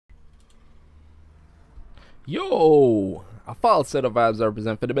Yo, a false set of vibes I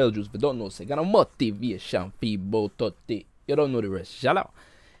represent for the BelJewZ. If you don't know, say, got a motivation for both. You don't know the rest. Shout out.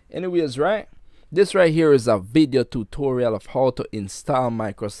 Anyways, right? This right here is a video tutorial of how to install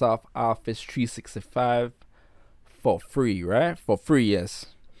Microsoft Office 365 for free, right? For free, yes.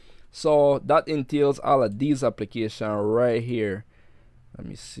 So that entails all of these applications right here. Let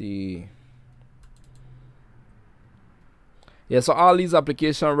me see. Yeah, so all these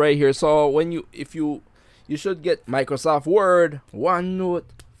applications right here. So when you should get Microsoft Word, OneNote,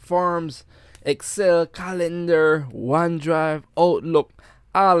 Forms, Excel, Calendar, OneDrive, Outlook,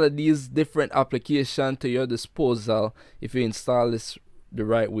 all of these different applications to your disposal if you install this the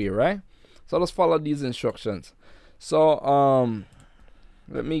right way, right? So let's follow these instructions. So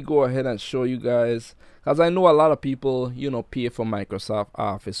let me go ahead and show you guys, because I know a lot of people, you know, pay for Microsoft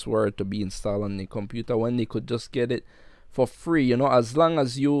Office Word to be installed on the computer when they could just get it for free, you know, as long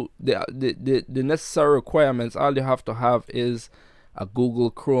as you the necessary requirements. All you have to have is a Google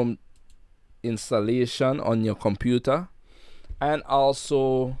Chrome installation on your computer, and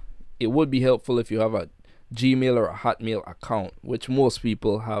also it would be helpful if you have a Gmail or a Hotmail account, which most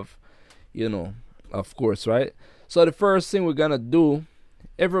people have, you know, of course, right? So the first thing we're gonna do,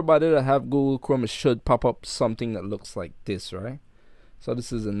 everybody that have Google Chrome, it should pop up something that looks like this, right? So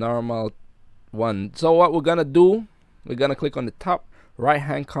this is a normal one. So what we're gonna do, we're gonna click on the top right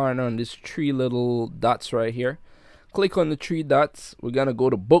hand corner on these three little dots right here. Click on the three dots. We're gonna go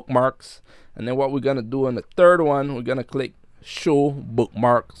to bookmarks, and then what we're gonna do on the third one, we're gonna click show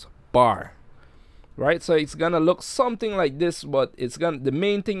bookmarks bar, right? So it's gonna look something like this, but it's gonna, the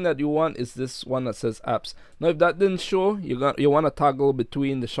main thing that you want is this one that says apps. Now if that didn't show, you want to toggle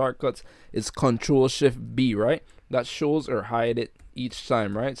between the shortcuts. It's Control Shift B, right? That shows or hide it each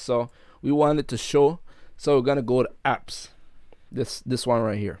time, right? So we want it to show, so we're gonna go to apps, this one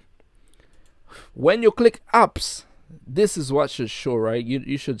right here. When you click apps, this is what should show, right?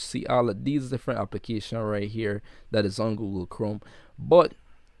 You should see all of these different applications right here that is on Google Chrome. But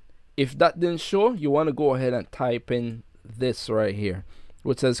if that didn't show, you want to go ahead and type in this right here,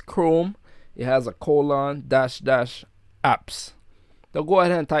 which says Chrome. It has a colon dash apps. Now go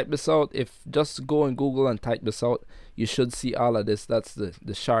ahead and type this out. If just go in Google and type this out, you should see all of this. That's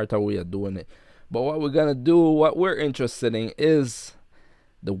the shorter way of doing it. But what we're gonna do, what we're interested in, is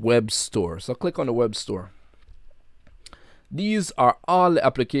the web store. So click on the web store. These are all the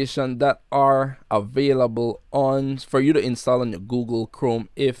applications that are available on for you to install on your Google Chrome,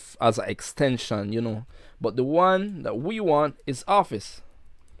 if as an extension, you know. But the one that we want is Office.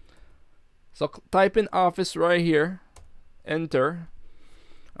 So type in Office right here, enter,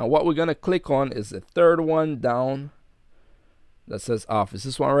 and what we're gonna click on is the third one down that says Office,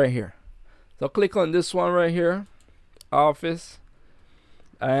 this one right here. So click on this one right here, Office,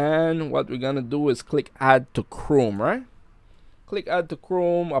 and what we're gonna do is click add to Chrome, right? Click add to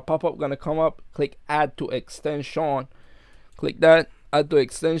Chrome, a pop-up gonna come up. Click add to extension, click that, add to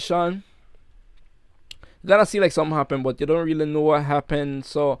extension. You're gonna see like something happen, but you don't really know what happened.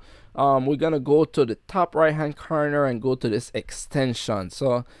 So we're gonna go to the top right hand corner and go to this extension.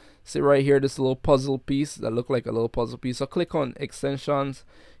 So see right here, this little puzzle piece that look like a little puzzle piece. So click on extensions.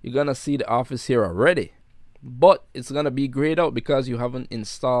 You're gonna see the Office here already, but it's gonna be grayed out because you haven't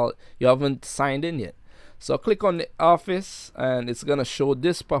installed, you haven't signed in yet. So click on the Office and it's gonna show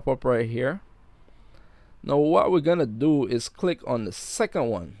this pop-up right here. Now what we're gonna do is click on the second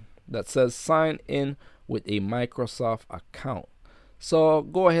one that says sign in with a Microsoft account. So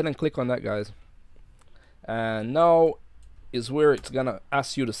go ahead and click on that, guys, and now is where it's gonna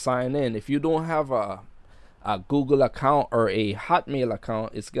ask you to sign in. If you don't have a Google account or a Hotmail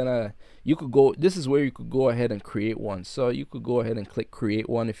account, it's gonna, you could go, this is where you could go ahead and create one. So you could go ahead and click create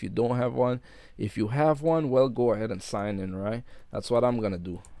one if you don't have one. If you have one, well, go ahead and sign in, right? That's what I'm gonna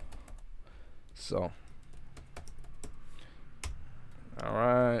do. So all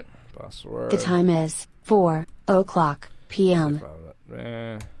right, password. The time is 4:00 p.m.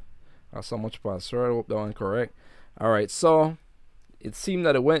 That's so much password. I hope that one correct. All right, so it seemed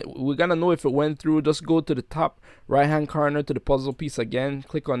that it went. We're gonna know if it went through. Just go to the top right hand corner to the puzzle piece again,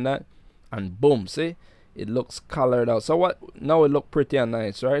 click on that, and boom, see, it looks colored out. So what, now it look pretty and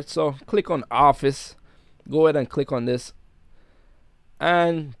nice, right? So click on Office, go ahead and click on this,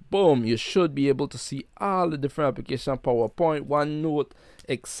 and boom, you should be able to see all the different applications: PowerPoint, OneNote,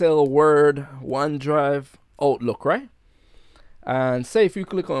 Excel, Word, OneDrive, Outlook, right? And say if you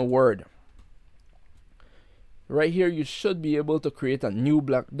click on Word right here, you should be able to create a new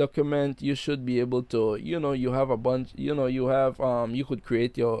black document. You should be able to, you know, you have a bunch, you know, you have you could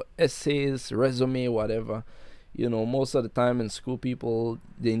create your essays, resume, whatever. You know, most of the time in school, people,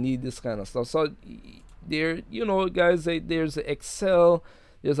 they need this kind of stuff. So there, you know, guys, there's Excel,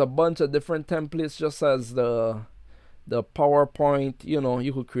 there's a bunch of different templates, just as the PowerPoint. You know,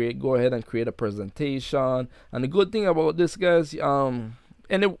 you could go ahead and create a presentation. And the good thing about this, guys,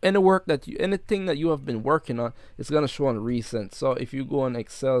 any work that anything that you have been working on, it's gonna show on recent. So if you go on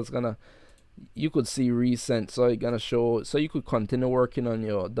Excel, you could see recent, so it's gonna show, so you could continue working on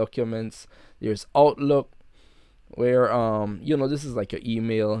your documents. There's Outlook, where you know, this is like your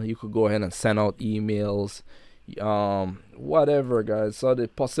email. You could go ahead and send out emails, whatever, guys. So the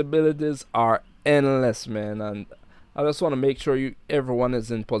possibilities are endless, man. And I just want to make sure everyone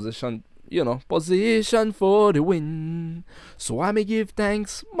is in position, you know, position for the win. So I may give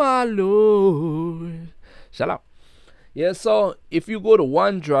thanks, my Lord. Shut up. Yeah, so if you go to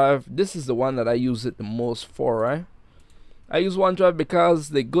OneDrive, this is the one that I use it the most for, right? I use OneDrive because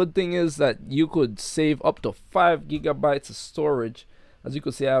the good thing is that you could save up to 5 gigabytes of storage. As you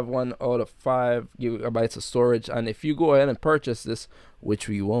can see, I have 1 out of 5 gigabytes of storage, and if you go ahead and purchase this, which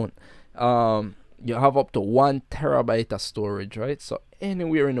we won't, you have up to 1 terabyte of storage, right? So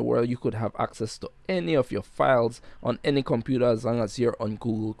anywhere in the world you could have access to any of your files on any computer, as long as you're on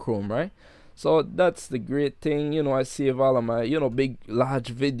Google Chrome, right? So that's the great thing. You know, I save all of my, you know, big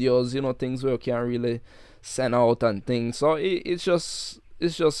large videos, you know, things where you can't really send out and things. So it's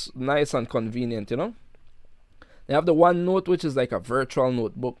just nice and convenient, you know. They have the OneNote, which is like a virtual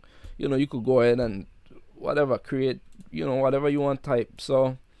notebook. You know, you could go ahead and whatever, create, you know, whatever you want type.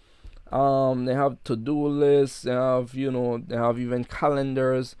 So they have to-do lists, they have, you know, they have even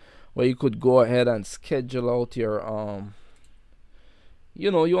calendars where you could go ahead and schedule out your you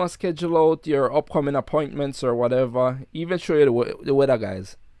know, you want to schedule out your upcoming appointments or whatever. Even show you the weather,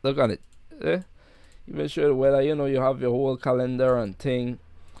 guys. Look at it. Even show you the weather. You know, you have your whole calendar and thing.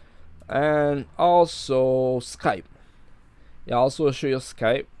 And also Skype. Yeah, also show you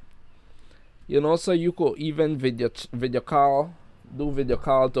Skype. You know, so you could even video call, do video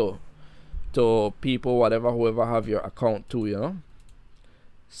call to people, whatever, whoever have your account too, you know.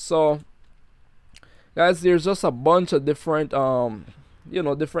 So guys, there's just a bunch of different you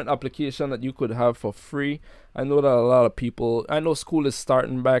know, different application that you could have for free. I know that a lot of people, I know school is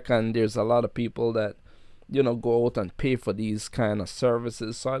starting back, and there's a lot of people that, you know, go out and pay for these kind of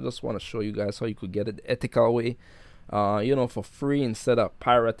services. So I just want to show you guys how you could get it the ethical way, you know, for free, instead of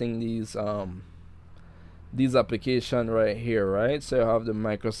pirating these application right here, right? So you have the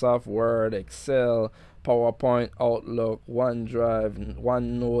Microsoft Word, Excel, PowerPoint, Outlook, OneDrive,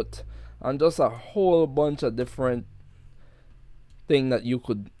 OneNote, and just a whole bunch of different thing that you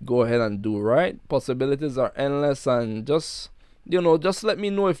could go ahead and do, right? Possibilities are endless. And just, you know, just let me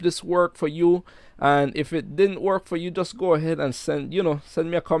know if this worked for you, and if it didn't work for you, just go ahead and send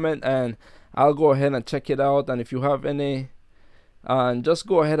me a comment, and I'll go ahead and check it out. And if you have any, just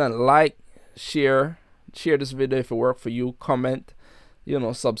go ahead and like, share this video if it worked for you, comment, you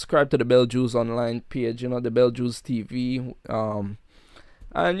know, subscribe to the BelJewZ online page, you know, the BelJewZTV,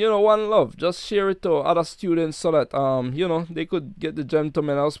 and you know, one love, just share it to other students so that you know, they could get the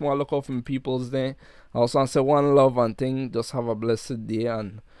gentleman. I also want to look out for people's day. I also want to say one love and thing. Just have a blessed day,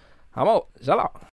 and I'm out. Shala.